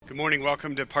Good morning.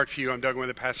 Welcome to Parkview. I'm Doug, one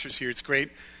of the pastors here. It's great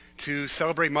to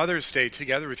celebrate Mother's Day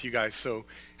together with you guys. So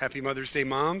happy Mother's Day,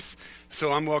 moms.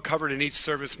 So I'm well covered in each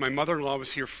service. My mother-in-law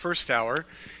was here first hour,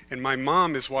 and my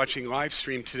mom is watching live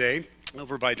stream today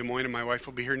over by Des Moines, and my wife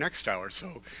will be here next hour.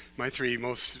 So my three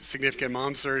most significant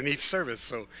moms are in each service.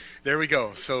 So there we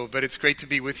go. But it's great to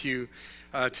be with you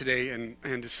today and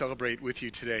to celebrate with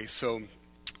you today.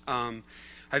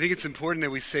 I think it's important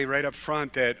that we say right up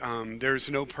front that there's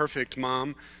no perfect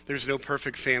mom, there's no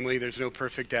perfect family, there's no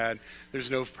perfect dad,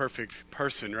 there's no perfect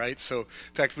person, right? So, in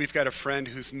fact, we've got a friend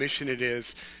whose mission it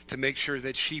is to make sure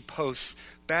that she posts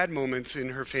bad moments in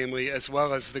her family as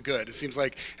well as the good. It seems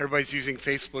like everybody's using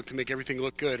Facebook to make everything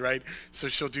look good, right? So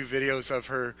she'll do videos of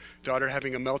her daughter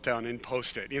having a meltdown and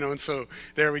post it, and so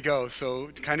there we go. So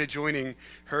kind of joining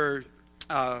her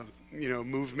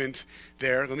movement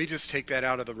there. Let me just take that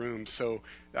out of the room. So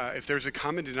if there's a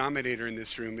common denominator in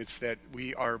this room, it's that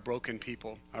we are broken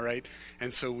people, all right?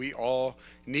 And so we all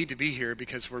need to be here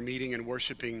because we're meeting and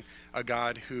worshiping a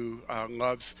God who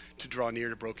loves to draw near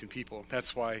to broken people.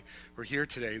 That's why we're here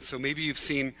today. And so maybe you've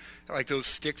seen like those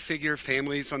stick figure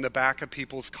families on the back of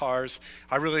people's cars.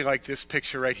 I really like this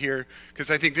picture right here because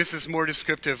I think this is more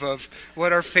descriptive of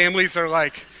what our families are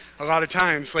like a lot of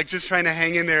times, like just trying to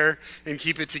hang in there and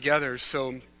keep it together.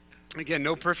 So again,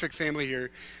 no perfect family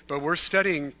here, but we're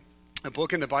studying a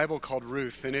book in the Bible called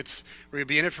Ruth, and we're going to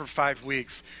be in it for 5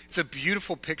 weeks. It's a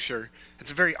beautiful picture. It's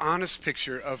a very honest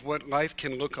picture of what life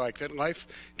can look like, that life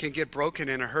can get broken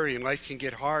in a hurry and life can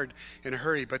get hard in a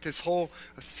hurry. But this whole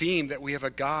theme that we have a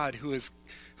God who is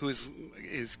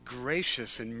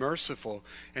gracious and merciful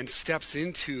and steps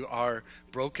into our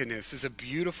brokenness is a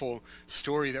beautiful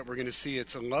story that we're going to see.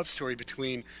 It's a love story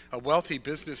between a wealthy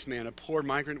businessman, a poor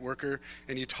migrant worker,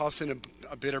 and you toss in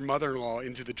a bitter mother-in-law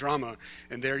into the drama,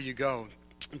 and there you go.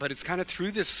 But it's kind of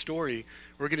through this story,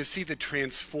 we're going to see the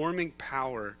transforming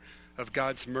power of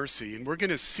God's mercy. And we're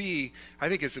going to see, I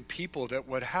think as a people, that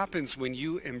what happens when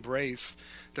you embrace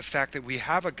the fact that we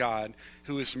have a God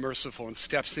who is merciful and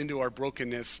steps into our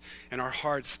brokenness and our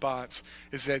hard spots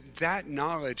is that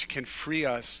knowledge can free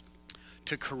us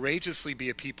to courageously be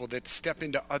a people that step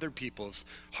into other people's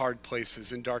hard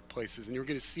places and dark places. And you're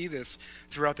going to see this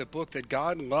throughout the book, that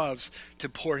God loves to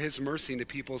pour his mercy into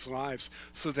people's lives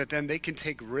so that then they can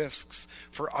take risks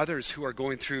for others who are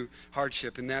going through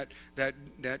hardship. And that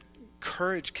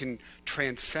courage can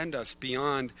transcend us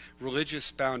beyond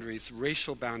religious boundaries,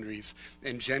 racial boundaries,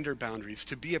 and gender boundaries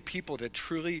to be a people that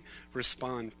truly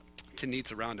respond to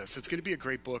needs around us. It's going to be a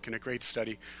great book and a great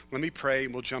study. Let me pray,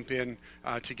 and we'll jump in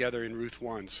together in Ruth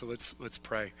 1. So let's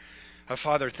pray.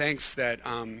 Father, thanks that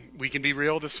we can be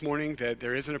real this morning, that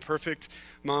there isn't a perfect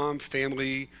mom,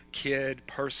 family, kid,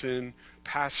 person,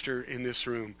 pastor in this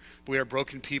room. We are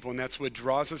broken people, and that's what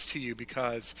draws us to you,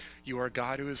 because you are a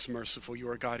God who is merciful. You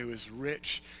are a God who is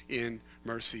rich in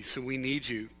mercy. So we need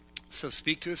you. So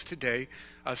speak to us today.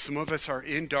 Some of us are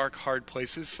in dark, hard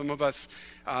places. Some of us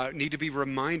need to be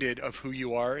reminded of who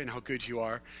you are and how good you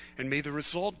are. And may the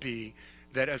result be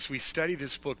that as we study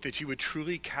this book, that you would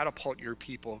truly catapult your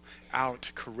people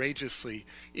out courageously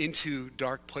into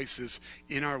dark places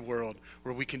in our world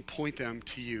where we can point them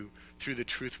to you through the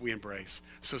truth we embrace.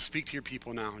 So speak to your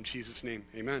people now in Jesus' name.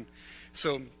 Amen.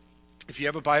 So if you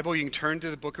have a Bible, you can turn to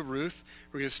the book of Ruth.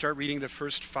 We're going to start reading the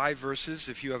first 5 verses.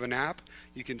 If you have an app,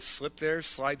 you can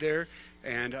slide there,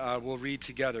 and we'll read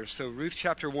together. So Ruth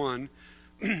chapter 1,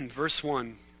 verse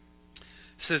 1.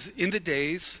 Says, in the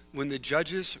days when the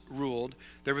judges ruled,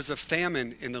 there was a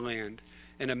famine in the land,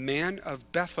 and a man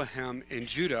of Bethlehem in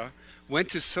Judah went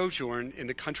to sojourn in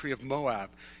the country of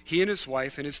Moab, he and his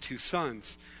wife and his 2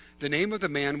 sons. The name of the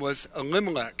man was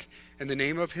Elimelech, and the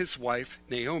name of his wife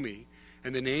Naomi,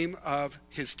 and the name of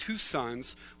his 2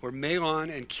 sons were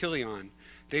Mahlon and Chilion.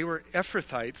 They were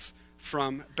Ephrathites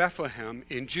from Bethlehem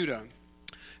in Judah.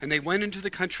 And they went into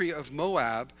the country of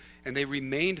Moab, and they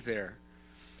remained there.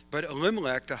 But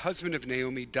Elimelech, the husband of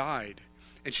Naomi, died,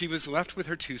 and she was left with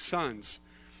her 2 sons.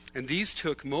 And these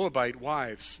took Moabite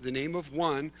wives. The name of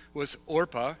one was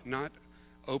Orpah, not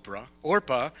Oprah,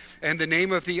 Orpah, and the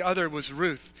name of the other was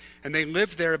Ruth. And they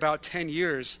lived there about 10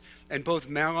 years, and both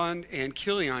Mahlon and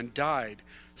Chilion died,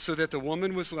 so that the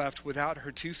woman was left without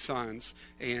her 2 sons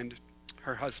and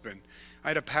her husband. I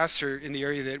had a pastor in the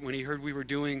area that when he heard we were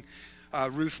doing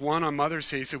Ruth 1 on Mother's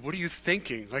Day, he said, what are you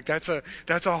thinking? Like that's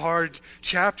a hard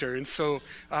chapter. And so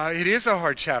it is a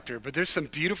hard chapter, but there's some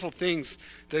beautiful things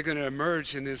that are going to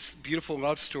emerge in this beautiful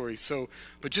love story.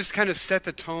 But just kind of set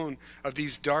the tone of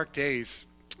these dark days.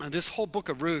 This whole book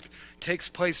of Ruth takes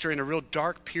place during a real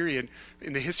dark period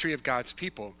in the history of God's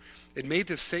people. It made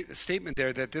this statement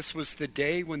there that this was the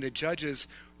day when the judges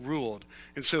ruled.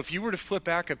 And so if you were to flip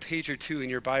back a page or two in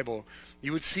your Bible,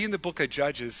 you would see in the book of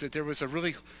Judges that there was a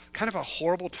really kind of a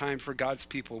horrible time for God's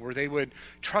people where they would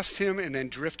trust him and then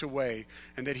drift away,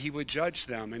 and that he would judge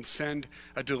them and send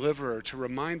a deliverer to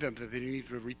remind them that they need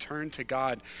to return to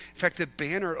God. In fact, the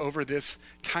banner over this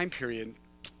time period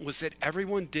was that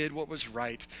everyone did what was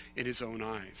right in his own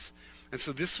eyes. And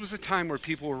so this was a time where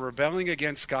people were rebelling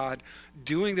against God,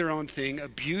 doing their own thing,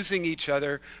 abusing each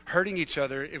other, hurting each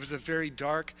other. It was a very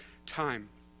dark time.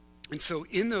 And so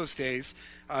in those days,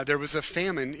 there was a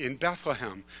famine in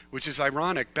Bethlehem, which is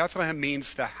ironic. Bethlehem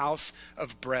means the house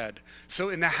of bread. So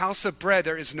in the house of bread,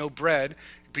 there is no bread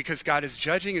because God is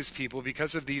judging his people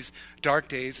because of these dark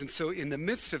days. And so in the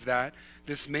midst of that,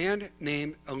 this man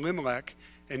named Elimelech,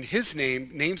 and his name,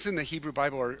 names in the Hebrew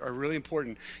Bible are really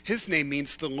important. His name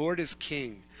means the Lord is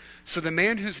king. So the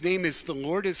man whose name is the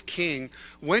Lord is king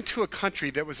went to a country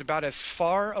that was about as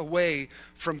far away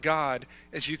from God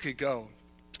as you could go.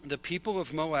 The people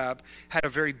of Moab had a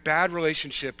very bad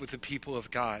relationship with the people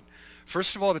of God.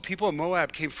 First of all, the people of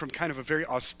Moab came from kind of a very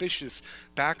auspicious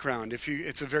background.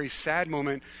 It's a very sad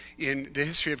moment in the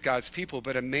history of God's people,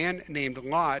 but a man named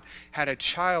Lot had a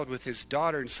child with his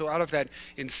daughter, and so out of that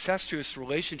incestuous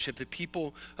relationship, the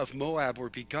people of Moab were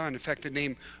begun. In fact, the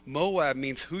name Moab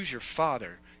means who's your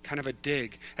father? Kind of a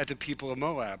dig at the people of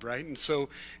Moab, right? And so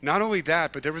not only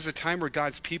that, but there was a time where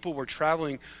God's people were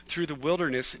traveling through the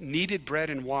wilderness, needed bread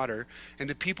and water, and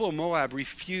the people of Moab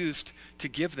refused to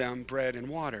give them bread and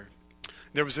water.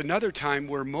 There was another time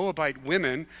where Moabite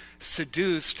women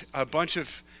seduced a bunch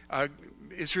of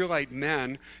Israelite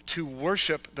men to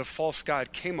worship the false god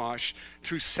Chemosh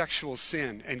through sexual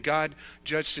sin, and God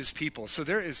judged his people. So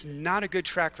there is not a good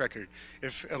track record.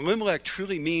 If Elimelech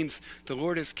truly means the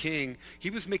Lord is king, he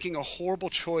was making a horrible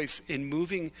choice in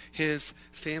moving his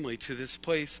family to this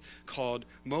place called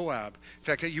Moab. In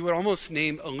fact, you would almost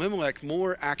name Elimelech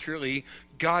more accurately,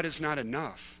 God is not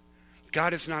enough.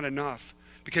 God is not enough.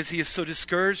 Because he is so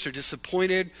discouraged or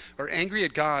disappointed or angry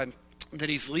at God that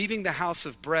he's leaving the house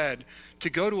of bread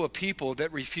to go to a people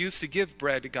that refuse to give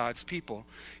bread to God's people.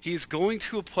 He is going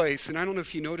to a place, and I don't know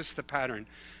if you noticed the pattern,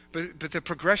 but the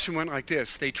progression went like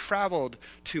this. They traveled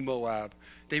to Moab.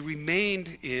 They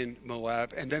remained in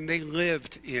Moab, and then they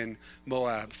lived in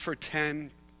Moab for 10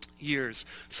 years.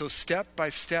 So step by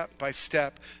step by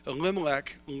step,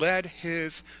 Elimelech led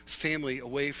his family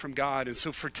away from God. And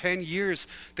so for 10 years,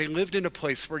 they lived in a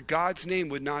place where God's name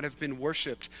would not have been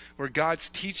worshiped, where God's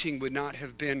teaching would not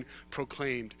have been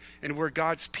proclaimed, and where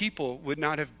God's people would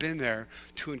not have been there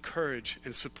to encourage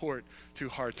and support through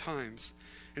hard times.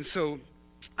 And so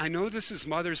I know this is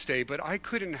Mother's Day, but I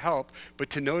couldn't help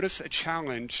but to notice a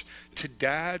challenge to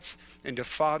dads and to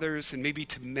fathers and maybe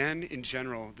to men in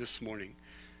general this morning.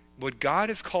 What God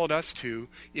has called us to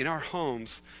in our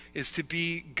homes is to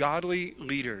be godly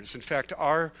leaders. In fact,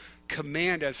 our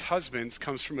command as husbands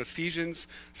comes from Ephesians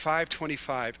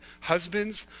 5:25.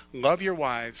 Husbands, love your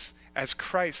wives as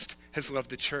Christ has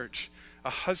loved the church. A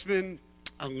husband,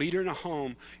 a leader in a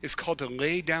home, is called to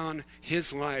lay down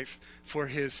his life for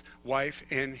his wife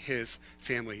and his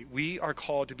family. We are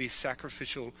called to be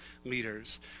sacrificial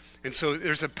leaders. And so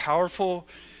there's a powerful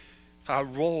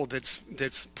role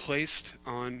that's placed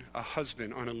on a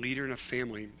husband, on a leader in a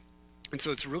family. And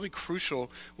so it's really crucial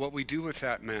what we do with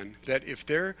that, men, that if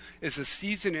there is a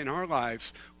season in our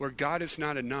lives where God is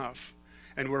not enough,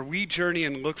 and where we journey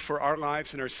and look for our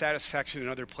lives and our satisfaction in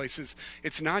other places,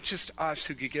 it's not just us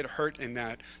who could get hurt in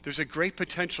that. There's a great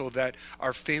potential that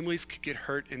our families could get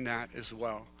hurt in that as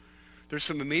well. There's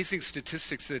some amazing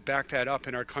statistics that back that up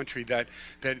in our country, that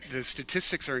the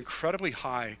statistics are incredibly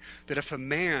high, that if a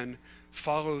man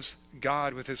follows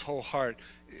God with his whole heart,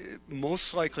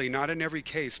 most likely, not in every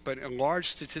case, but a large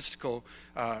statistical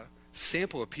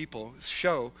sample of people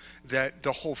show that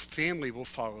the whole family will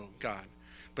follow God.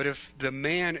 But if the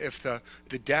man, if the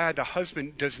dad, the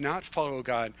husband does not follow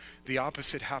God, the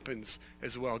opposite happens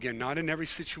as well. Again, not in every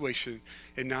situation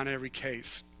and not in every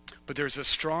case. But there's a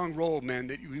strong role, men,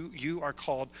 that you are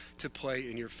called to play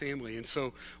in your family. And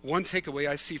so one takeaway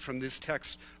I see from this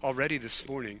text already this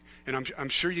morning, and I'm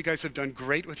sure you guys have done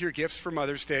great with your gifts for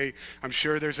Mother's Day. I'm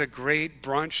sure there's a great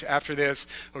brunch after this,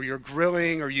 or you're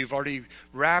grilling, or you've already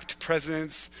wrapped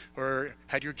presents, or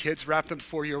had your kids wrap them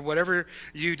for you, or whatever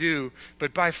you do.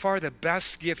 But by far the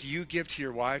best gift you give to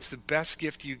your wives, the best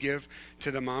gift you give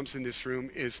to the moms in this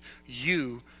room is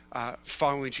you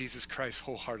following Jesus Christ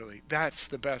wholeheartedly. That's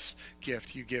the best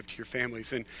gift you give to your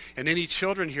families. And any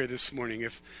children here this morning,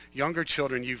 if younger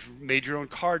children, you've made your own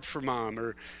card for mom,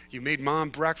 or you made mom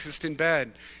breakfast in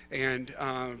bed, and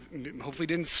hopefully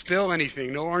didn't spill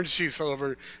anything, no orange juice all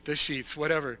over the sheets,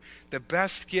 whatever. The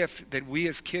best gift that we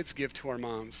as kids give to our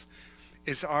moms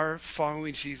is our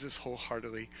following Jesus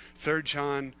wholeheartedly. 3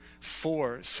 John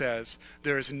 4 says,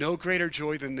 "There is no greater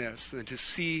joy than this, than to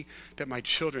see that my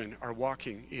children are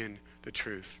walking in the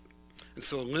truth." And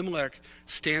so Elimelech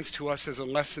stands to us as a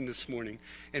lesson this morning.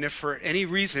 And if for any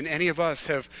reason any of us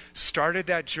have started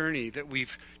that journey, that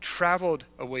we've traveled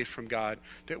away from God,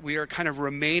 that we are kind of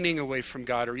remaining away from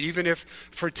God, or even if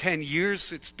for 10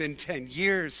 years, it's been 10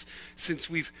 years since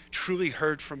we've truly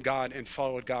heard from God and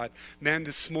followed God, man,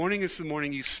 this morning is the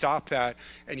morning you stop that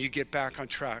and you get back on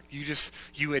track.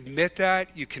 You admit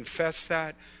that, you confess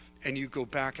that, and you go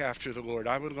back after the Lord.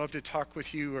 I would love to talk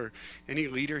with you, or any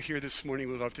leader here this morning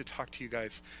would love to talk to you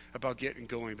guys about getting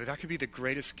going. But that could be the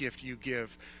greatest gift you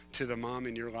give to the mom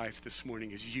in your life this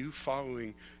morning, is you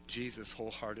following Jesus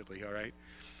wholeheartedly, all right?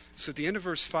 So at the end of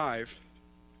verse 5,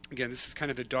 again, this is kind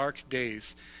of the dark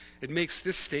days. It makes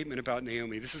this statement about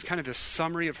Naomi. This is kind of the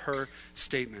summary of her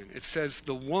statement. It says,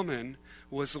 "The woman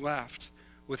was left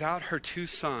without her 2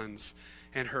 sons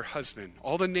and her husband."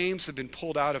 All the names have been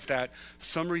pulled out of that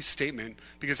summary statement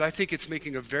because I think it's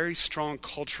making a very strong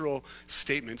cultural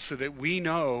statement so that we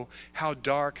know how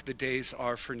dark the days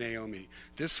are for Naomi.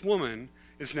 This woman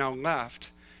is now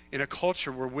left in a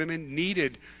culture where women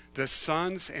needed the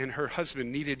sons, and her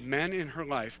husband needed men in her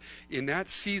life. In that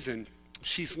season,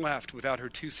 she's left without her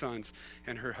 2 sons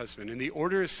and her husband. And the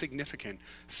order is significant: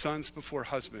 sons before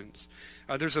husbands.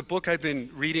 There's a book I've been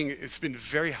reading. It's been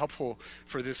very helpful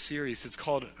for this series. It's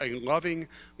called A Loving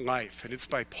Life, and it's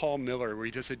by Paul Miller, where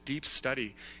he does a deep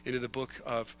study into the book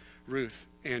of Ruth.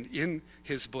 And in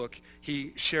his book,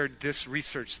 he shared this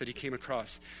research that he came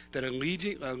across, that a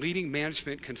leading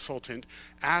management consultant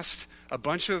asked a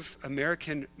bunch of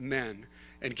American men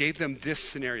and gave them this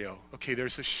scenario. Okay,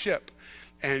 there's a ship,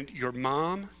 and your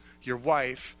mom, your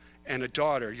wife, and your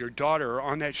daughter are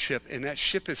on that ship, and that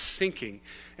ship is sinking,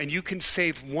 and you can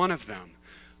save one of them.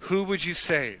 Who would you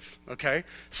save? Okay,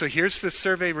 so here's the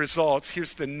survey results,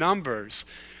 here's the numbers,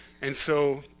 and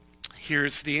so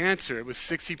here's the answer. It was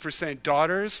 60%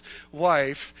 daughters,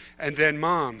 wife, and then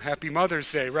mom. Happy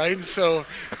Mother's Day, right? And so,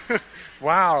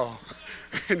 wow.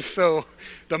 And so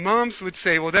the moms would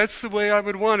say, well, that's the way I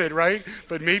would want it, right?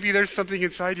 But maybe there's something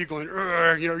inside you going,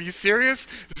 are you serious?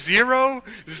 Zero?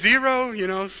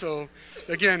 So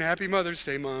again, happy Mother's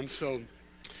Day, Mom. So,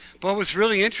 but what was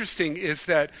really interesting is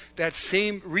that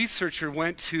same researcher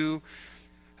went to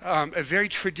a very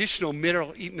traditional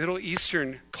Middle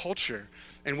Eastern culture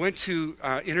and went to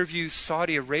interview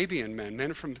Saudi Arabian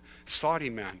men from Saudi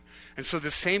men. And so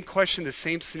the same question, the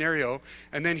same scenario,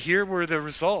 and then here were the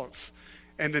results.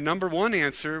 And the number one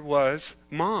answer was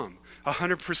mom.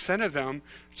 100% of them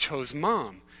chose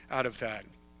mom out of that.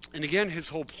 And again, his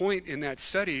whole point in that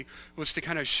study was to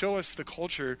kind of show us the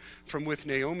culture from which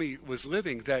Naomi was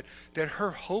living, that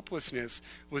her hopelessness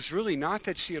was really not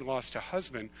that she had lost a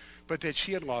husband, but that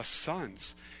she had lost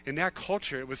sons. In that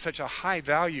culture, it was such a high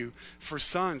value for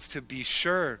sons to be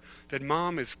sure that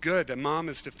mom is good, that mom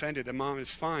is defended, that mom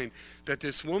is fine, that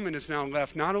this woman is now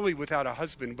left not only without a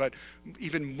husband, but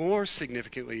even more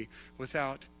significantly,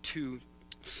 without 2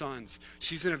 sons.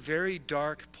 She's in a very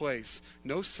dark place.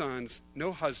 No sons,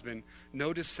 no husband,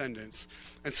 no descendants.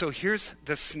 And so here's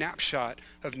the snapshot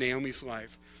of Naomi's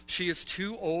life. She is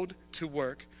too old to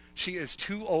work. She is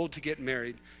too old to get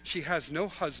married. She has no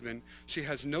husband. She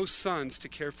has no sons to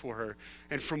care for her.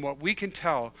 And from what we can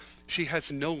tell, she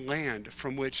has no land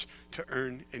from which to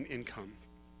earn an income.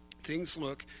 Things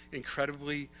look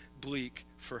incredibly bleak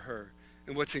for her.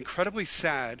 And what's incredibly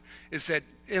sad is that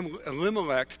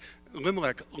Elimelech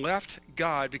left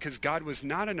God because God was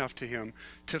not enough to him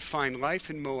to find life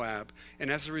in Moab.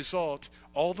 And as a result,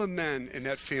 all the men in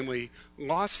that family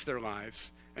lost their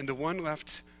lives, and the one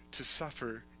left to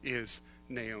suffer is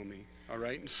Naomi. All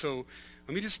right? And so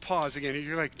let me just pause again.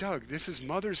 You're like, Doug, this is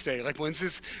Mother's Day. Like, when's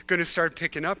this going to start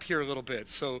picking up here a little bit?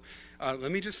 So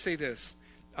let me just say this.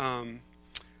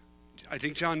 I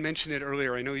think John mentioned it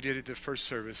earlier. I know he did it the first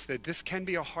service, that this can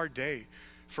be a hard day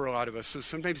for a lot of us. So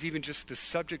sometimes even just the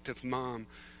subject of mom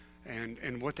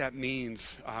and what that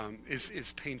means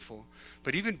is painful.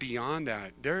 But even beyond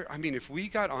that, if we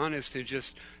got honest and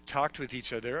just talked with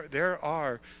each other, there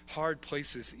are hard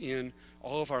places in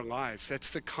all of our lives.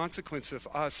 That's the consequence of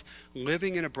us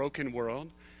living in a broken world,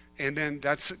 And then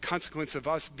that's a consequence of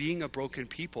us being a broken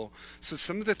people. So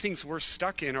some of the things we're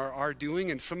stuck in are our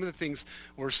doing, and some of the things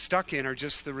we're stuck in are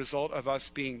just the result of us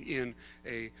being in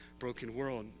a broken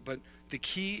world. But the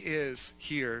key is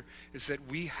that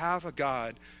we have a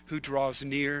God who draws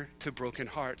near to broken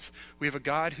hearts. We have a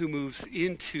God who moves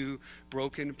into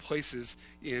broken places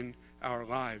in our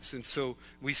lives. And so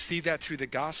we see that through the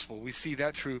gospel. We see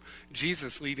that through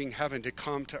Jesus leaving heaven to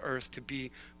come to earth to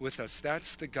be with us.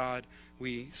 That's the God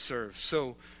we serve.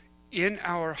 So in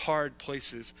our hard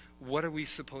places, what are we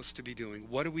supposed to be doing?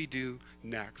 What do we do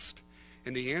next?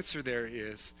 And the answer there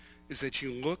is that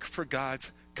you look for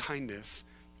God's kindness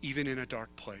even in a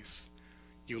dark place.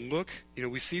 You look,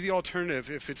 we see the alternative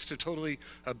if it's to totally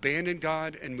abandon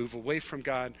God and move away from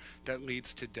God, that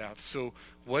leads to death. So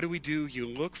what do? You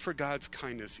look for God's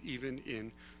kindness even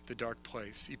in the dark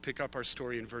place. You pick up our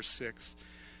story in verse 6.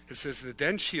 It says that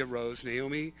then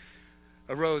Naomi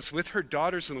arose with her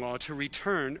daughters-in-law to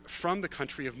return from the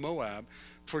country of Moab,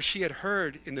 for she had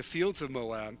heard in the fields of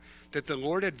Moab that the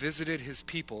Lord had visited his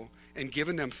people and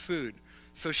given them food.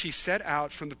 So she set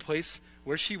out from the place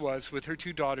where she was with her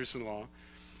two daughters-in-law,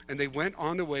 and they went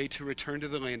on the way to return to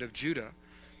the land of Judah.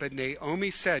 But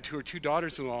Naomi said to her two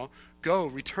daughters-in-law, "Go,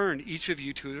 return each of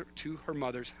you to her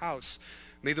mother's house.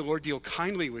 May the Lord deal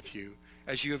kindly with you,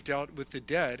 as you have dealt with the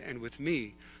dead and with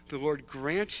me. The Lord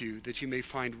grant you that you may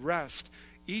find rest,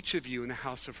 each of you in the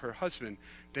house of her husband."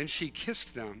 Then she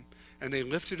kissed them, and they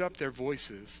lifted up their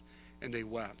voices, and they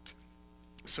wept.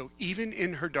 So even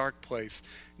in her dark place,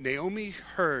 Naomi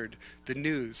heard the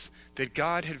news that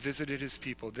God had visited his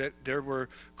people, that there were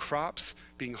crops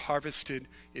being harvested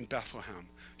in Bethlehem.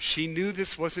 She knew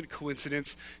this wasn't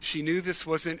coincidence. She knew this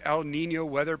wasn't El Nino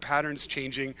weather patterns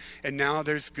changing, and now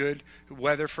there's good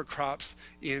weather for crops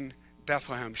in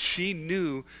Bethlehem. She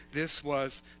knew this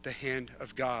was the hand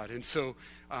of God. And so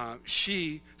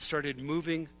she started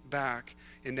moving back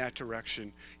in that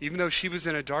direction, even though she was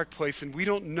in a dark place. And we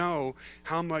don't know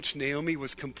how much Naomi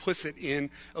was complicit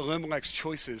in Elimelech's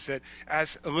choices, that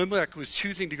as Elimelech was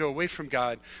choosing to go away from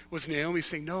God, was Naomi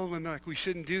saying, "No, Elimelech, we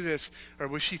shouldn't do this," or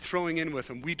was she throwing in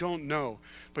with him? We don't know.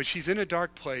 But she's in a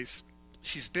dark place.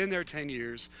 She's been there 10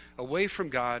 years, away from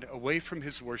God, away from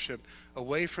his worship,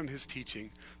 away from his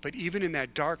teaching. But even in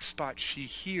that dark spot, she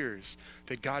hears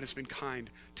that God has been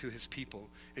kind to his people,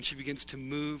 and she begins to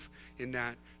move in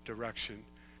that direction.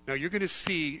 Now you're going to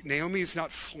see Naomi is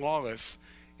not flawless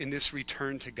in this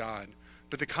return to God,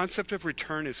 but the concept of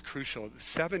return is crucial.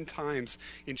 7 times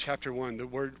in chapter 1, the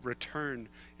word return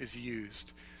is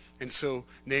used. And so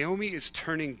Naomi is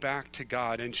turning back to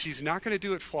God, and she's not going to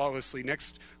do it flawlessly.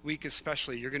 Next week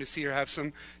especially, you're going to see her have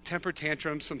some temper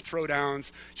tantrums, some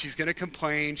throwdowns. She's going to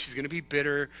complain. She's going to be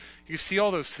bitter. You see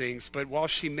all those things, but while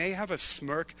she may have a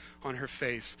smirk on her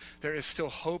face, there is still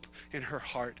hope in her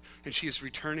heart, and she is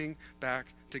returning back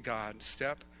to God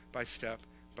step by step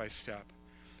by step.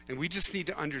 And we just need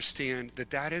to understand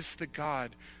that that is the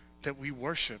God that we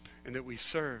worship and that we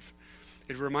serve.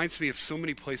 It reminds me of so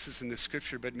many places in the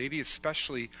scripture, but maybe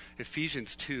especially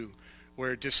Ephesians 2,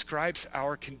 where it describes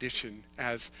our condition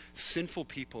as sinful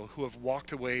people who have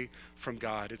walked away from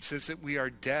God. It says that we are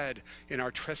dead in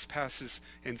our trespasses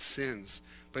and sins.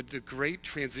 But the great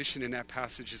transition in that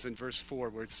passage is in verse 4,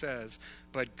 where it says,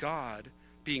 "But God,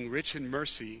 being rich in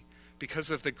mercy,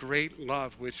 because of the great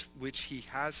love which he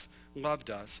has loved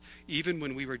us, even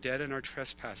when we were dead in our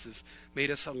trespasses,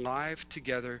 made us alive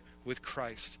together with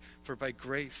Christ. For by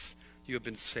grace you have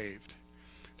been saved."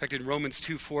 In fact, in Romans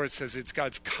 2:4, it says it's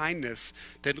God's kindness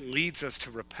that leads us to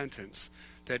repentance.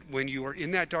 That when you are in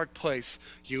that dark place,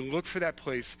 you look for that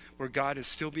place where God is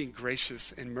still being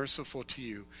gracious and merciful to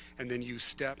you, and then you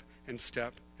step and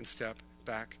step and step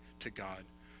back to God.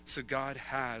 So God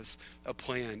has a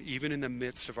plan, even in the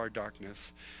midst of our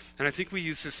darkness. And I think we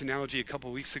used this analogy a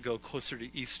couple weeks ago, closer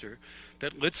to Easter,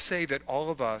 that let's say that all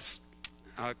of us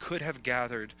could have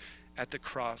gathered at the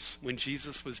cross when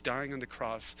Jesus was dying on the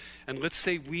cross. And let's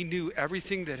say we knew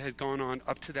everything that had gone on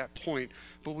up to that point,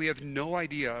 but we have no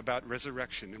idea about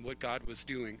resurrection and what God was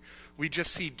doing. We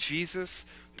just see Jesus,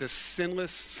 the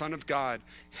sinless Son of God,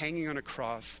 hanging on a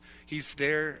cross. He's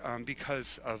there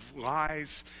because of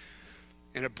lies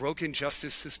and a broken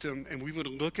justice system, and we would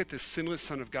look at the sinless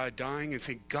Son of God dying and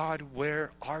say, "God,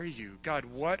 where are you? God,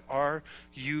 what are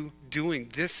you doing?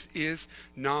 This is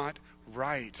not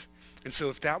right." And so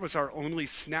if that was our only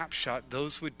snapshot,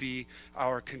 those would be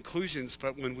our conclusions.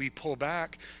 But when we pull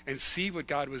back and see what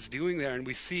God was doing there, and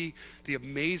we see the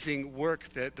amazing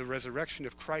work that the resurrection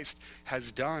of Christ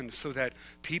has done so that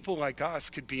people like us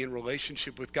could be in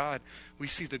relationship with God, we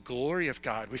see the glory of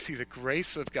God. We see the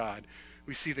grace of God.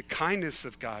 we see the kindness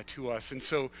of God to us. And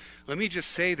so let me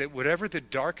just say that whatever the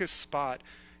darkest spot,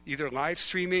 either live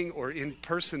streaming or in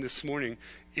person this morning,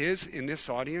 is in this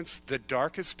audience, the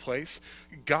darkest place,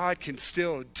 God can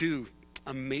still do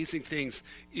amazing things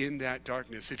in that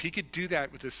darkness. If he could do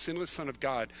that with the sinless Son of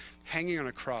God hanging on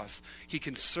a cross, he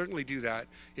can certainly do that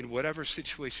in whatever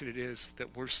situation it is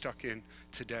that we're stuck in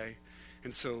today.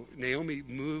 And so Naomi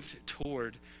moved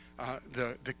toward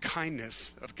the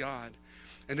kindness of God.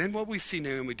 And then what we see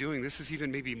Naomi doing, this is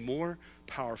even maybe more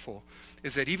powerful,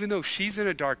 is that even though she's in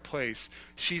a dark place,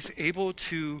 she's able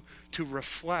to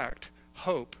reflect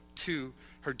hope to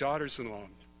her daughters-in-law.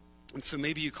 And so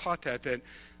maybe you caught that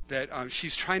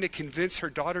she's trying to convince her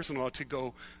daughters-in-law to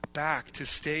go back, to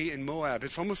stay in Moab.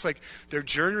 It's almost like they're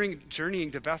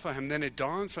journeying to Bethlehem. Then it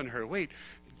dawns on her, wait,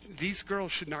 these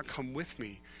girls should not come with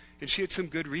me. And she had some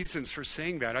good reasons for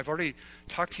saying that. I've already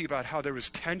talked to you about how there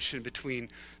was tension between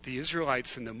the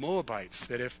Israelites and the Moabites,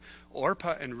 that if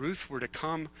Orpah and Ruth were to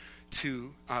come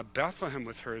to Bethlehem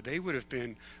with her, they would have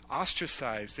been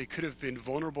ostracized. They could have been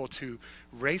vulnerable to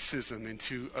racism and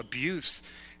to abuse.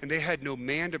 And they had no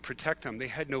man to protect them. They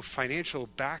had no financial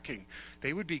backing.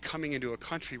 They would be coming into a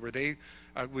country where they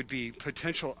would be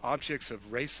potential objects of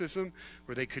racism,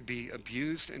 where they could be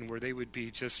abused, and where they would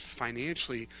be just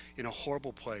financially in a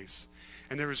horrible place.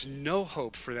 And there was no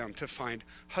hope for them to find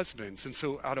husbands. And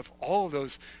so out of all of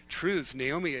those truths,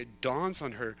 Naomi, it dawns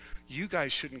on her, you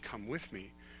guys shouldn't come with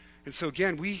me. And so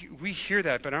again, we hear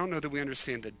that, but I don't know that we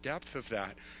understand the depth of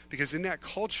that. Because in that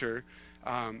culture,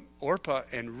 Orpah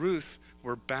and Ruth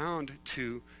were bound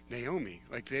to Naomi.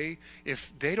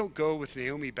 If they don't go with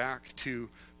Naomi back to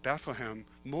Bethlehem,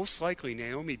 most likely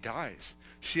Naomi dies.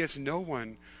 She has no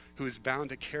one who is bound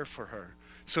to care for her.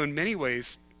 So in many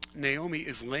ways, Naomi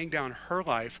is laying down her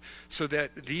life so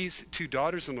that these two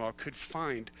daughters-in-law could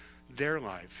find their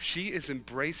life. She is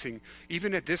embracing,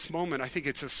 even at this moment, I think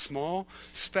it's a small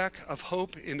speck of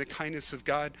hope in the kindness of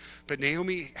God, but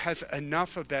Naomi has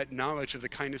enough of that knowledge of the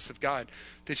kindness of God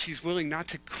that she's willing not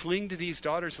to cling to these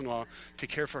daughters-in-law to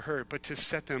care for her, but to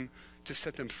set them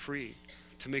free,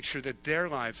 to make sure that their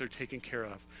lives are taken care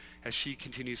of as she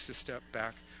continues to step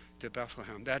back to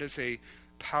Bethlehem. That is a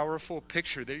powerful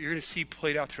picture that you're going to see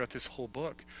played out throughout this whole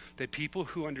book, that people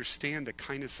who understand the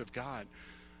kindness of God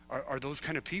are those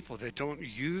kind of people that don't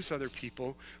use other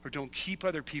people or don't keep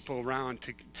other people around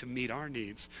to meet our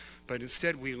needs, but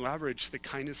instead we leverage the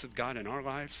kindness of God in our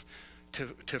lives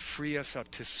to free us up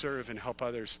to serve and help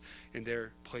others in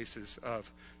their places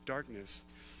of darkness.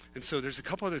 And so there's a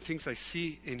couple other things I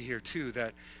see in here too,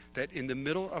 that in the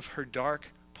middle of her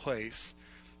dark place,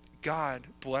 God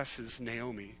blesses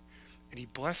Naomi, and he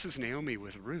blesses Naomi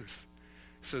with Ruth.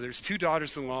 So there's two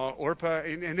daughters-in-law, Orpah,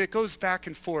 and it goes back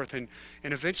and forth, and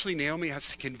eventually Naomi has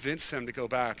to convince them to go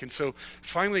back. And so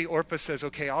finally Orpah says,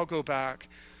 okay, I'll go back.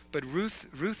 But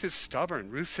Ruth is stubborn.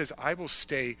 Ruth says, I will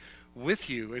stay with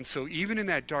you. And so even in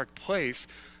that dark place,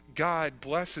 God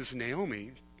blesses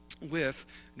Naomi with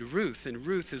Ruth, and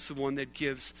Ruth is the one that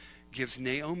gives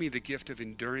Naomi the gift of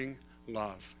enduring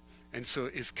love, and so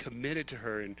is committed to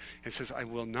her and says, I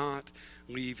will not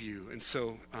leave you. And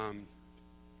so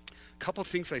couple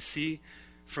things I see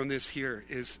from this here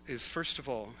is first of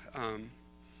all,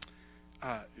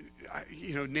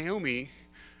 Naomi,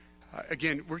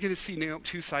 again, we're going to see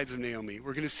two sides of Naomi.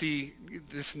 We're going to see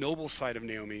this noble side of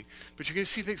Naomi, but you're going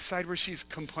to see the side where she's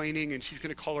complaining and she's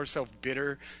going to call herself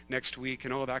bitter next week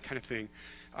and all that kind of thing.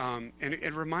 And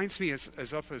it reminds me of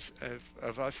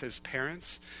us as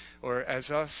parents, or as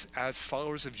us as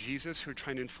followers of Jesus who are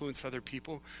trying to influence other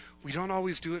people. We don't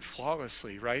always do it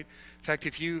flawlessly, right? In fact,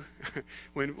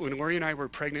 when Lori and I were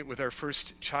pregnant with our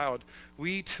first child,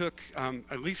 we took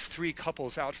at least 3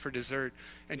 couples out for dessert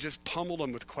and just pummeled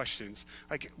them with questions.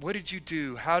 Like, what did you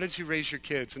do? How did you raise your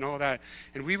kids? And all that.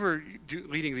 And we were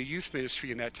leading the youth ministry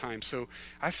in that time. So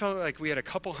I felt like we had a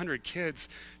couple hundred kids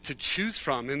to choose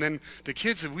from. And then the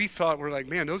kids that we thought were like,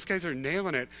 man, those guys are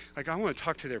nailing it. Like, I want to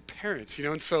talk to their parents,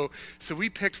 And so we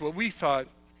picked what we thought,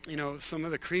 some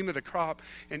of the cream of the crop,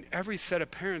 and every set of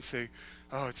parents say,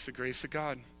 oh, it's the grace of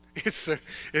God. It's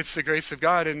the grace of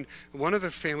God. And one of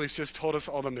the families just told us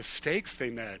all the mistakes they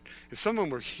made, and some of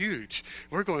them were huge.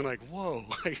 We're going like, whoa,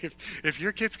 like if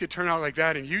your kids could turn out like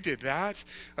that and you did that,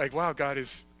 like, wow, God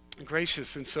is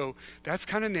gracious. And so that's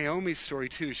kind of Naomi's story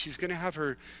too. She's going to have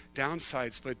her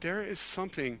downsides, but there is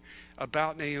something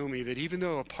about Naomi that even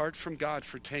though apart from God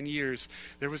for 10 years,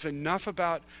 there was enough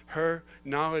about her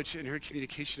knowledge and her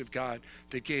communication of God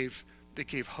that gave that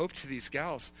gave hope to these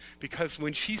gals, because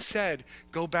when she said,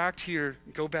 go back to your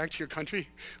country,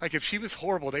 like if she was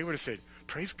horrible, they would have said,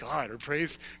 praise God, or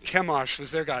praise Chemosh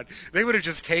was their God. They would have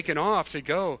just taken off to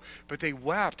go, but they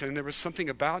wept, and there was something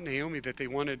about Naomi that they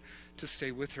wanted to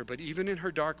stay with her. But even in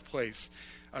her dark place,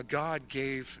 God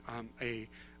gave a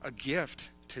gift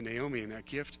to Naomi, and that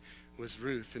gift was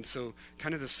Ruth. And so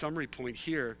kind of the summary point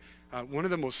here, one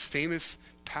of the most famous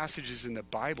passages in the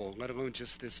Bible, let alone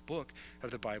just this book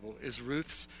of the Bible, is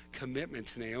Ruth's commitment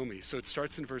to Naomi. So it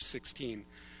starts in verse 16,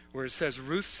 where it says,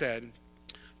 Ruth said,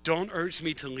 don't urge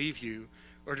me to leave you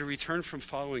or to return from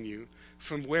following you.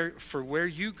 For where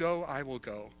you go, I will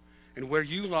go, and where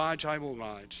you lodge, I will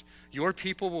lodge. Your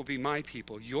people will be my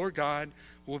people. Your God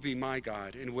will be my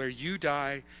God. And where you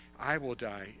die, I will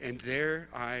die, and there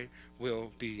I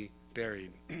will be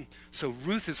buried. So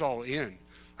Ruth is all in.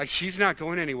 Like, she's not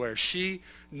going anywhere. She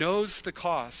knows the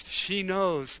cost. She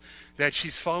knows that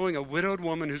she's following a widowed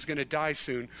woman who's going to die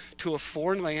soon to a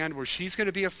foreign land where she's going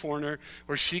to be a foreigner,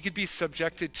 where she could be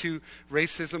subjected to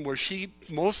racism, where she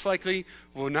most likely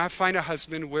will not find a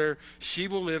husband, where she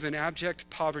will live in abject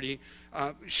poverty.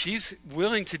 She's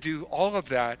willing to do all of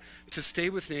that to stay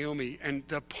with Naomi. And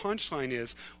the punchline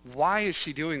is, why is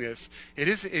she doing this?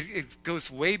 It goes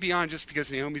way beyond just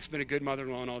because Naomi's been a good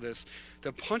mother-in-law and all this.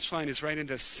 The punchline is right in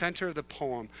the center of the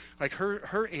poem. Like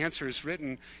her answer is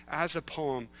written as a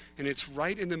poem, and it's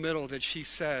right in the middle that she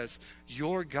says,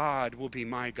 your God will be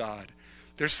my God.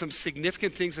 There's some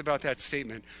significant things about that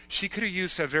statement. She could have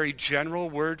used a very general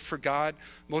word for God.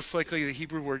 Most likely the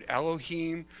Hebrew word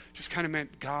Elohim just kind of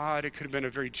meant God. It could have been a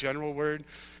very general word.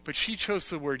 But she chose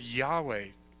the word Yahweh,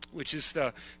 which is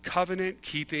the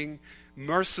covenant-keeping,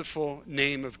 merciful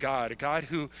name of God, a God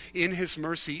who in his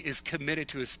mercy is committed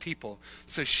to his people.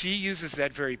 So she uses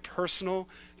that very personal,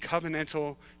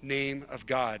 covenantal name of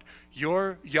God.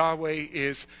 Your Yahweh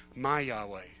is my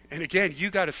Yahweh. And again,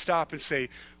 you got to stop and say,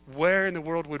 where in the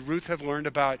world would Ruth have learned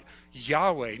about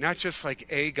Yahweh? Not just like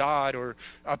a God or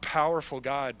a powerful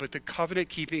God, but the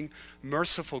covenant-keeping,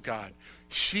 merciful God.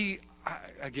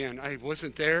 I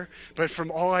wasn't there, but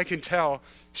from all I can tell,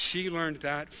 she learned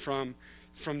that from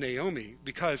Naomi,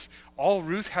 because all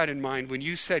Ruth had in mind when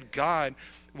you said God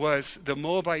was the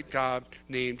Moabite god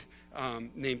named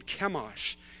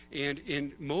Chemosh. And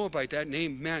in Moabite, that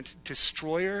name meant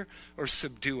destroyer or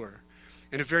subduer.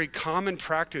 And a very common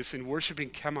practice in worshiping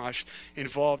Chemosh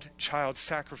involved child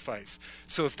sacrifice.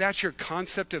 So if that's your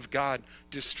concept of God,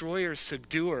 destroyer,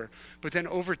 subduer, but then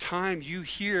over time you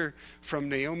hear from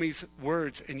Naomi's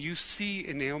words and you see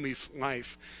in Naomi's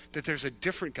life that there's a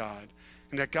different God,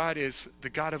 and that God is the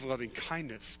God of loving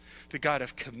kindness, the God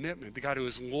of commitment, the God who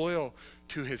is loyal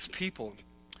to his people.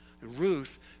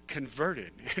 Ruth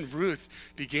converted, and Ruth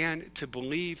began to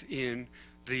believe in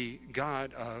the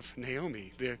God of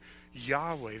Naomi, the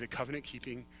Yahweh, the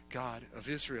covenant-keeping God of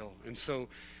Israel. And so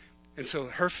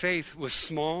her faith was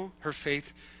small, her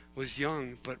faith was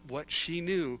young, but what she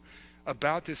knew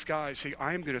about this God, say,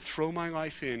 I am going to throw my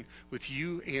life in with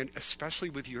you and especially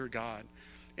with your God.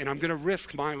 And I'm going to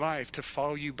risk my life to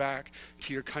follow you back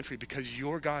to your country because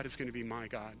your God is going to be my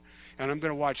God. And I'm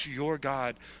going to watch your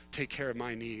God take care of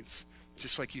my needs,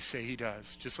 just like you say he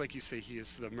does, just like you say he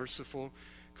is the merciful,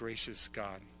 gracious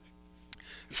God.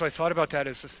 And so I thought about that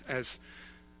as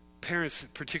parents,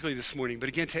 particularly this morning, but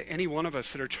again, to any one of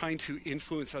us that are trying to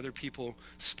influence other people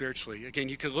spiritually. Again,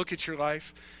 you could look at your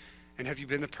life, and have you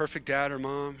been the perfect dad or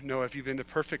mom? No. Have you been the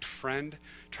perfect friend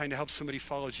trying to help somebody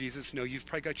follow Jesus? No. You've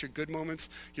probably got your good moments.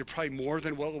 You're probably more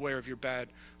than well aware of your bad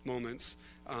moments.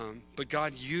 But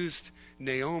God used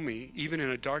Naomi, even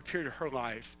in a dark period of her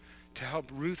life, to help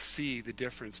Ruth see the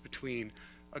difference between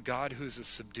a God who is a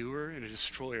subduer and a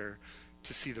destroyer,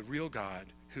 to see the real God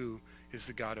who is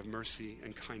the God of mercy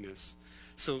and kindness.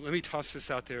 So let me toss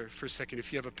this out there for a second.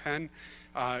 If you have a pen,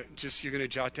 you're going to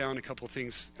jot down a couple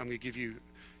things. I'm going to give you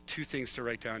 2 things to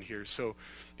write down here. So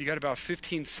you got about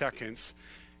 15 seconds.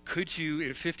 Could you,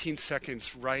 in 15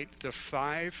 seconds, write the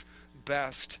 5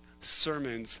 best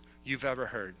sermons you've ever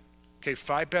heard? Okay,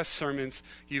 5 best sermons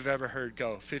you've ever heard.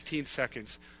 Go. 15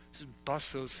 seconds. Just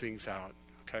bust those things out,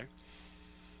 okay?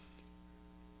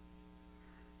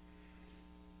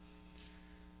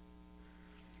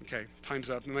 Okay, time's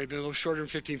up. It might be a little shorter than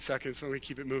 15 seconds when we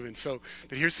keep it moving.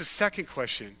 But here's the second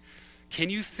question. Can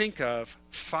you think of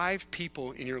 5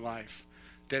 people in your life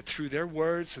that through their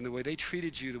words and the way they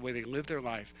treated you, the way they lived their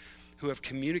life, who have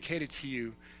communicated to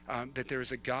you that there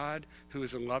is a God who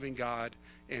is a loving God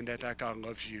and that God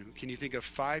loves you? Can you think of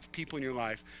 5 people in your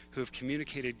life who have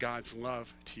communicated God's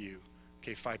love to you?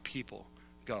 Okay, 5 people.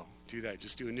 Go. Do that.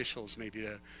 Just do initials maybe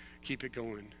to keep it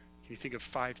going. Can you think of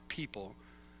 5 people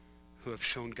who have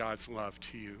shown God's love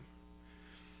to you.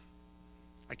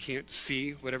 I can't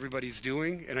see what everybody's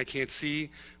doing, and I can't see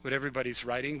what everybody's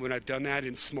writing. When I've done that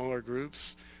in smaller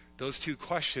groups, those two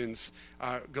questions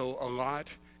go a lot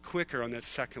quicker on that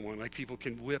second one. Like, people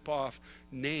can whip off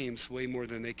names way more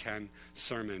than they can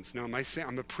sermons. Now,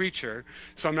 I'm a preacher,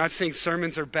 so I'm not saying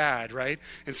sermons are bad, right?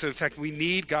 And so, in fact, we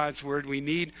need God's word. We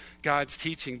need God's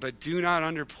teaching. But do not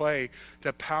underplay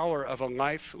the power of a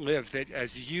life lived, that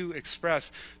as you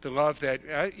express the love that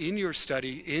in your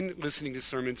study, in listening to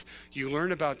sermons, you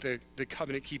learn about the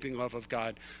covenant-keeping love of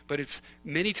God. But it's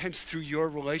many times through your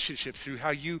relationships, through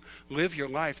how you live your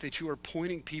life, that you are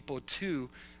pointing people to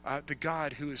the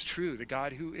God who is true, the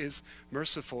God who is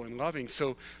merciful and loving.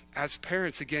 So as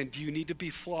parents, again, do you need to be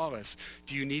flawless?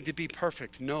 Do you need to be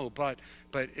perfect? No, but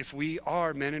if we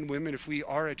are men and women, if we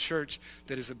are a church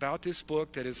that is about this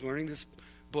book, that is learning this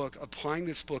book, applying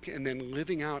this book, and then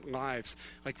living out lives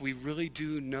like we really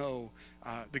do know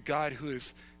the God who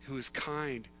is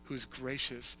kind, who is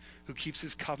gracious, who keeps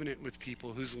his covenant with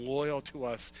people, who's loyal to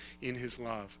us in his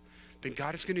love, then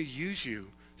God is going to use you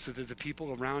so that the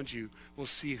people around you will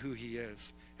see who he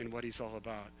is and what he's all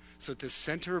about. So at the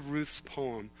center of Ruth's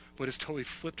poem, what has totally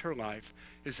flipped her life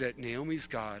is that Naomi's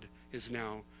God is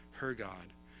now her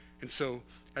God. And so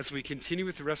as we continue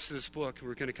with the rest of this book, and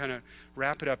we're going to kind of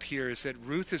wrap it up here, is that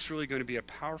Ruth is really going to be a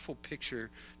powerful picture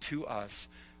to us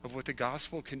of what the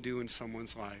gospel can do in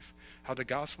someone's life, how the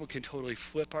gospel can totally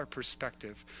flip our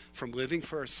perspective from living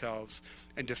for ourselves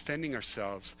and defending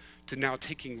ourselves to now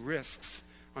taking risks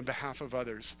on behalf of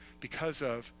others because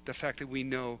of the fact that we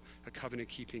know a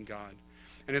covenant-keeping God.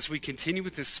 And as we continue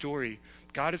with this story,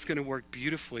 God is going to work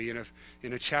beautifully.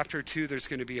 In a chapter or two, there's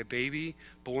going to be a baby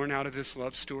born out of this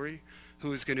love story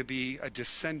who is going to be a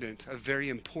descendant, a very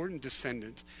important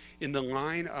descendant, in the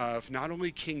line of not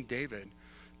only King David,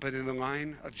 but in the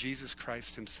line of Jesus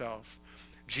Christ himself.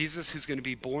 Jesus, who's going to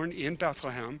be born in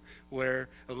Bethlehem, where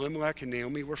Elimelech and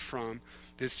Naomi were from,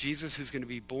 this Jesus who's going to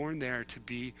be born there to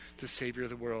be the Savior of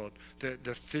the world.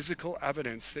 The physical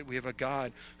evidence that we have a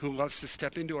God who loves to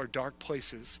step into our dark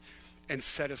places and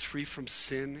set us free from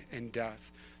sin and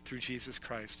death through Jesus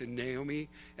Christ. And Naomi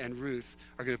and Ruth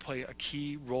are going to play a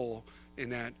key role in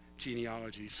that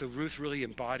genealogy. So Ruth really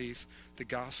embodies the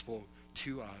gospel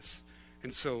to us.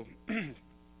 And so a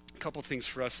couple things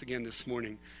for us again this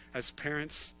morning. As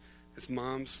parents, as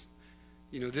moms,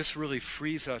 this really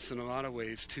frees us in a lot of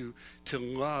ways to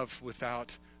love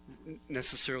without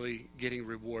necessarily getting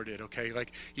rewarded, okay?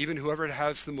 Like, even whoever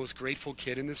has the most grateful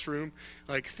kid in this room,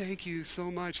 like, thank you so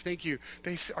much, thank you.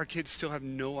 Our kids still have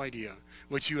no idea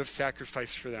what you have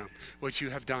sacrificed for them, what you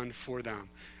have done for them.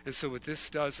 And so what this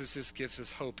does is this gives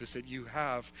us hope, is that you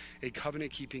have a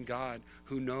covenant-keeping God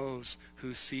who knows,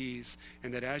 who sees,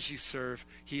 and that as you serve,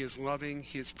 he is loving,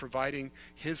 he is providing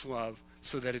his love,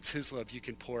 so that it's his love you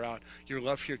can pour out. Your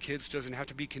love for your kids doesn't have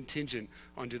to be contingent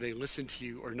on do they listen to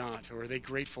you or not, or are they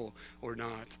grateful or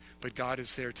not. But God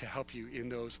is there to help you in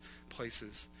those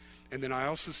places. And then I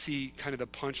also see kind of the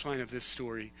punchline of this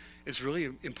story is really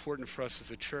important for us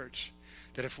as a church,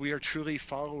 that if we are truly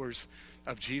followers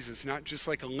of Jesus, not just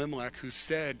like Elimelech who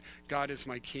said, God is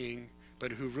my king,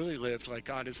 but who really lived like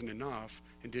God isn't enough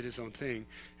and did his own thing.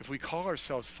 If we call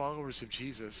ourselves followers of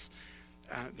Jesus,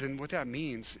 then what that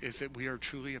means is that we are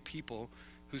truly a people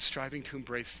who's striving to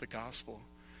embrace the gospel.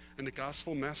 And the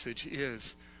gospel message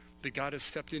is that God has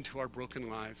stepped into our broken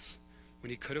lives. When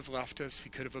he could have left us, he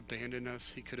could have abandoned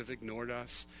us, he could have ignored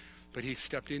us, but he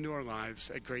stepped into our lives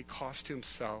at great cost to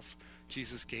himself.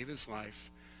 Jesus gave his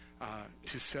life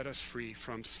to set us free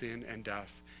from sin and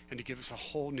death, and to give us a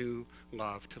whole new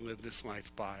love to live this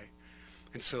life by.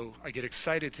 And so I get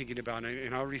excited thinking about it,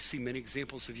 and I already see many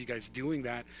examples of you guys doing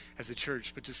that as a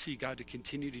church, but to see God to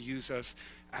continue to use us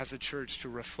as a church to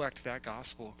reflect that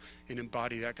gospel and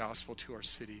embody that gospel to our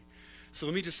city. So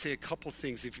let me just say a couple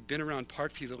things. If you've been around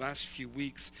Parkview the last few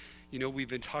weeks, we've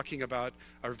been talking about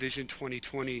our Vision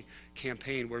 2020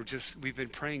 campaign where we've been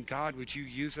praying, God, would you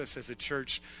use us as a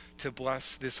church to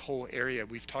bless this whole area?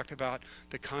 We've talked about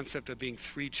the concept of being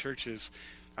 3 churches,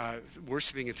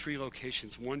 worshiping in 3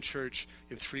 locations, 1 church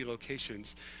in 3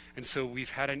 locations. And so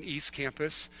we've had an East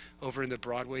Campus over in the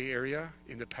Broadway area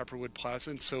in the Pepperwood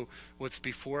Plaza. And so what's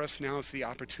before us now is the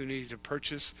opportunity to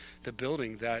purchase the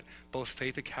building that both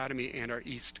Faith Academy and our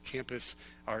East Campus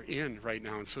are in right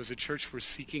now. And so as a church, we're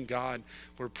seeking God,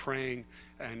 we're praying,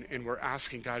 and we're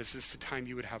asking God, is this the time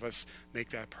you would have us make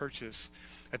that purchase?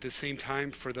 At the same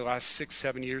time, for the last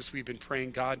 6-7 years, we've been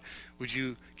praying, God, would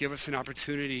you give us an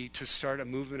opportunity to start a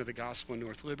movement of the gospel in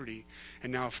North Liberty?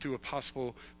 And now through a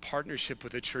possible partnership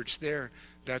with a church there,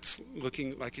 that's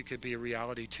looking like it could be a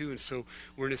reality too. And so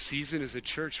we're in a season as a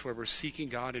church where we're seeking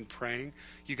God and praying.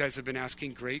 You guys have been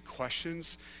asking great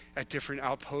questions at different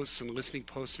outposts and listening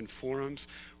posts and forums.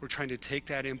 We're trying to take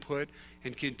that input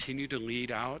and continue to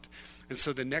lead out. And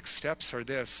so the next steps are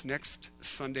this. Next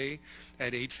Sunday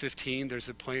at 8:15, there's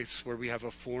a place where we have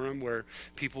a forum where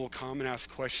people will come and ask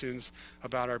questions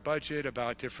about our budget,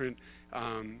 about different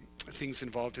things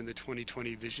involved in the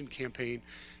 2020 Vision Campaign.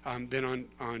 Then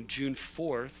on June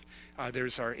 4th,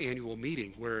 there's our annual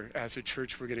meeting where as a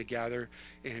church we're going to gather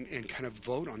and kind of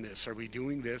vote on this. Are we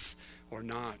doing this or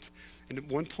not? And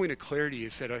one point of clarity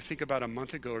is that I think about a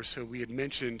month ago or so we had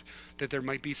mentioned that there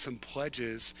might be some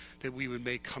pledges that we would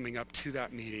make coming up to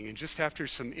that meeting. And just after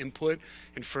some input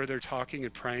and further talking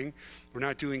and praying, we're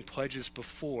not doing pledges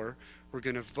before. We're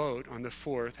going to vote on the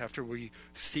 4th after we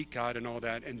seek God and all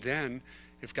that. And then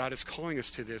if God is calling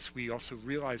us to this, we also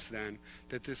realize then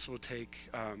that this will take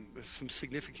some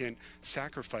significant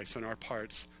sacrifice on our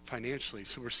parts financially.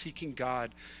 So we're seeking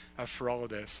God for all of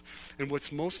this. And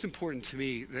what's most important to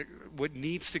me, what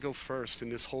needs to go first in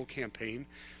this whole campaign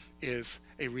is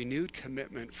a renewed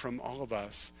commitment from all of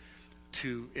us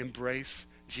to embrace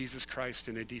Jesus Christ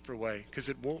in a deeper way, because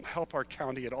it won't help our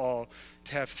county at all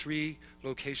to have 3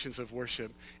 locations of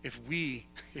worship if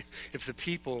the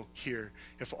people here,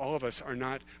 if all of us are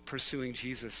not pursuing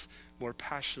Jesus more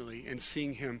passionately and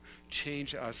seeing him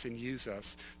change us and use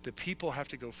us. The people have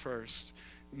to go first.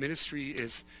 Ministry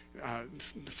is,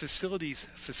 facilities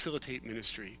facilitate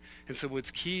ministry. And so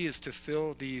what's key is to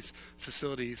fill these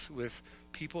facilities with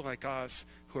people like us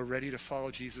who are ready to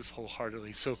follow Jesus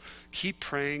wholeheartedly. So keep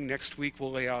praying. Next week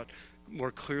we'll lay out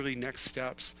more clearly next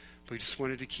steps. But we just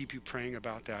wanted to keep you praying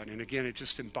about that. And again, it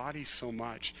just embodies so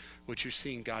much what you're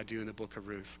seeing God do in the book of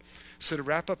Ruth. So to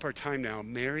wrap up our time now,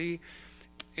 Mary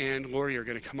and Lori are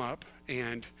going to come up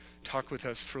and talk with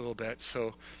us for a little bit.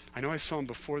 So I know I saw them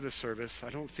before the service. I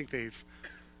don't think they've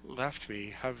left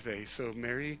me, have they? So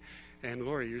Mary and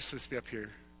Lori, you're supposed to be up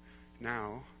here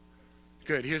now.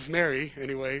 Good. Here's Mary.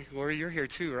 Anyway, Lori, you're here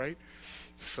too, right?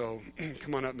 So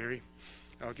come on up, Mary.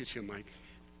 I'll get you a mic.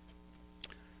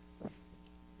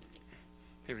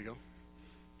 Here we go.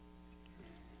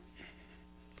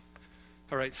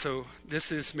 All right, so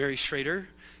this is Mary Schrader.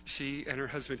 She and her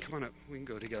husband, come on up. We can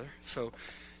go together. So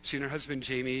she and her husband,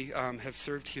 Jamie, have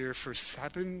served here for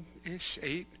 7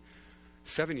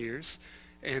 years.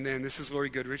 And then this is Lori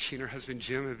Goodrich. She and her husband,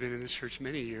 Jim, have been in this church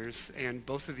many years. And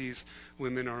both of these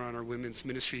women are on our women's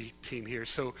ministry team here.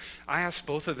 So I asked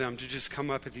both of them to just come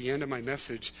up at the end of my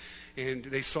message. And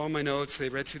they saw my notes. They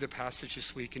read through the passage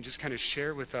this week and just kind of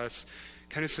share with us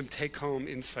kind of some take-home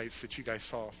insights that you guys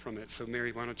saw from it. So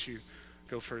Mary, why don't you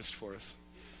go first for us?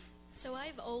 So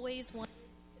I've always wanted to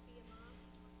be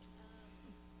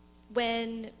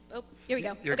a mom. Here we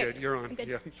go. You're okay. Good. You're on. I'm good.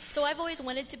 Yeah. So I've always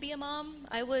wanted to be a mom.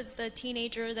 I was the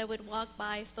teenager that would walk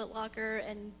by Foot Locker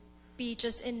and be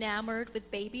just enamored with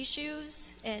baby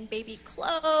shoes and baby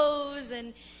clothes.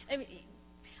 And I mean,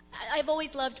 I've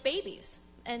always loved babies.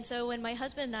 And so when my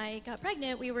husband and I got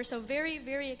pregnant, we were so very,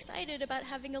 very excited about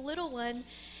having a little one.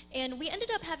 And we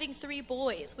ended up having 3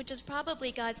 boys, which is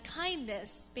probably God's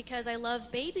kindness, because I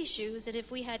love baby shoes, and if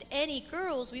we had any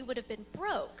girls, we would have been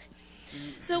broke.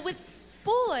 So with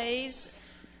boys,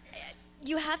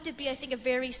 you have to be, I think, a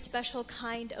very special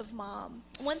kind of mom.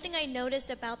 One thing I noticed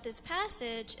about this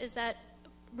passage is that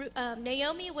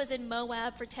Naomi was in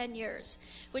Moab for 10 years,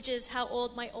 which is how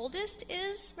old my oldest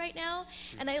is right now.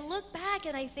 And I look back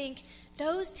and I think,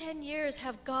 those 10 years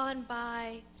have gone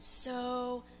by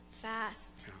so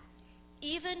fast. Yeah.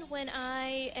 Even when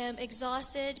I am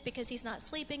exhausted because he's not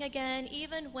sleeping again,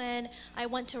 even when I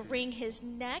want to wring his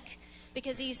neck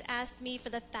because he's asked me for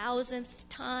the 1,000th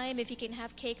time if he can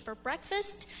have cake for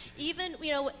breakfast, even,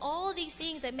 all these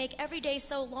things that make every day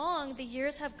so long, the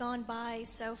years have gone by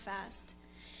so fast.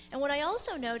 And what I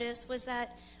also noticed was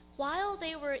that while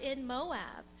they were in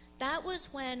Moab, that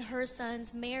was when her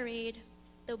sons married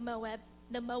the Moabitess.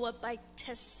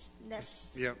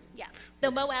 Yep. Yeah,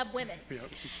 the Moab women. Yep.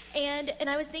 And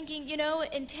I was thinking,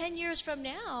 in 10 years from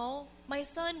now, my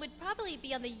son would probably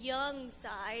be on the young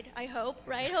side, I hope,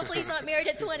 right? Hopefully he's not married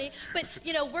at 20. But,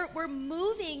 we're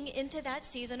moving into that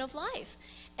season of life.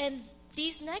 And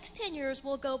these next 10 years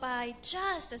will go by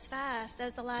just as fast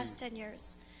as the last 10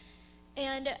 years.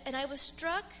 And I was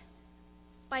struck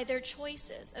by their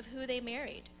choices of who they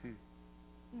married.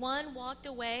 One walked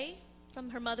away from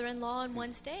her mother-in-law and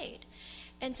one stayed.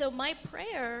 And so my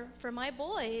prayer for my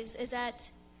boys is that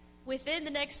within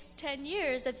the next 10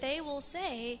 years that they will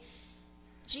say,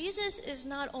 Jesus is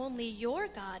not only your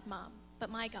God, Mom, but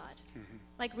my God.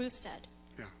 Like Ruth said.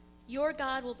 Yeah. your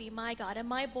God will be my God, and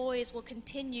my boys will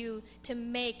continue to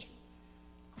make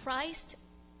Christ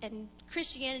and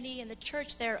Christianity and the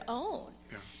church their own.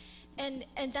 Yeah.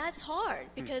 And that's hard,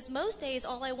 because most days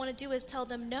all I want to do is tell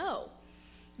them no.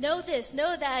 Know this,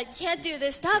 know that, can't do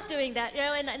this, stop doing that.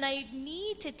 And I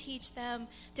need to teach them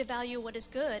to value what is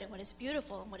good and what is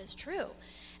beautiful and what is true.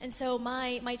 And so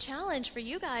my challenge for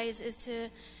you guys is to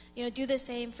do the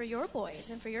same for your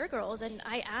boys and for your girls. And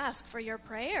I ask for your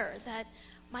prayer that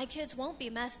my kids won't be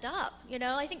messed up.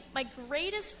 I think my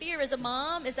greatest fear as a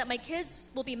mom is that my kids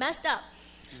will be messed up.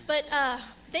 But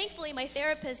thankfully, my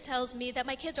therapist tells me that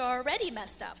my kids are already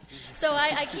messed up, so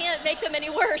I can't make them any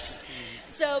worse.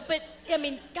 So, but I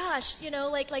mean, gosh,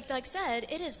 like said,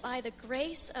 it is by the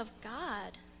grace of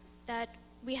God that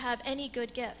we have any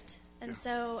good gift. And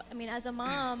so, I mean, as a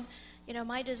mom,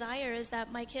 my desire is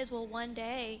that my kids will one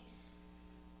day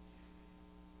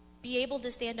be able to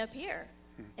stand up here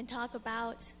and talk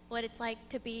about what it's like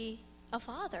to be a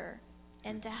father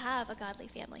and to have a godly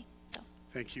family. So,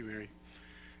 thank you, Mary.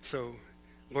 So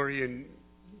Lori and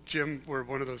Jim were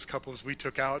one of those couples we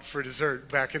took out for dessert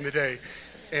back in the day.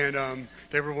 And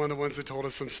they were one of the ones that told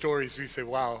us some stories. We say,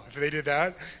 wow, if they did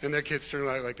that and their kids turned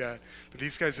out like that. But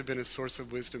these guys have been a source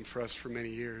of wisdom for us for many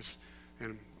years.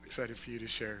 And I'm excited for you to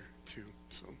share too.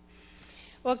 So,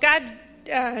 well,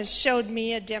 God showed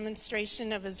me a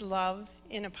demonstration of his love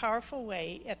in a powerful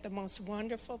way at the most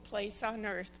wonderful place on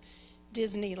earth,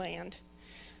 Disneyland.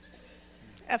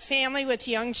 A family with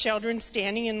young children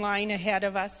standing in line ahead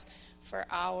of us for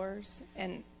hours,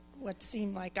 and what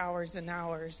seemed like hours and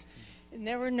hours. And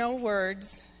there were no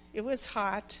words. It was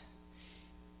hot.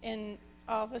 And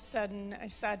all of a sudden, I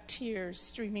saw tears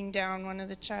streaming down one of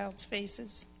the child's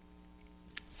faces.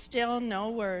 Still no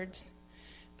words,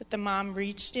 but the mom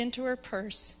reached into her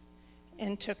purse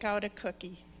and took out a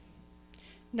cookie.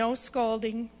 No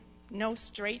scolding, no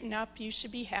straighten up, you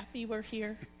should be happy we're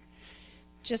here.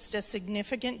 Just a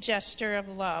significant gesture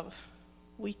of love.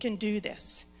 We can do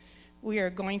this. We are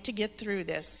going to get through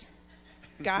this.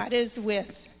 God is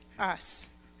with us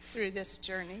through this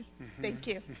journey. Thank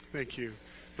you. Thank you.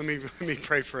 Let me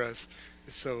pray for us.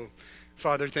 So,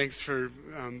 Father, thanks for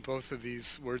both of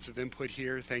these words of input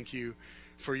here. Thank you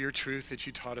for your truth that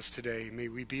you taught us today. May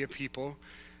we be a people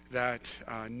that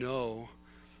know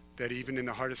that even in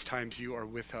the hardest times you are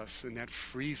with us, and that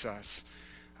frees us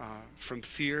from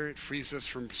fear. It frees us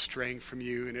from straying from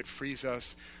you, and it frees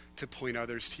us to point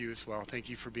others to you as well. Thank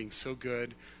you for being so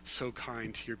good, so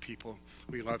kind to your people.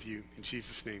 We love you. In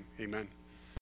Jesus' name, amen.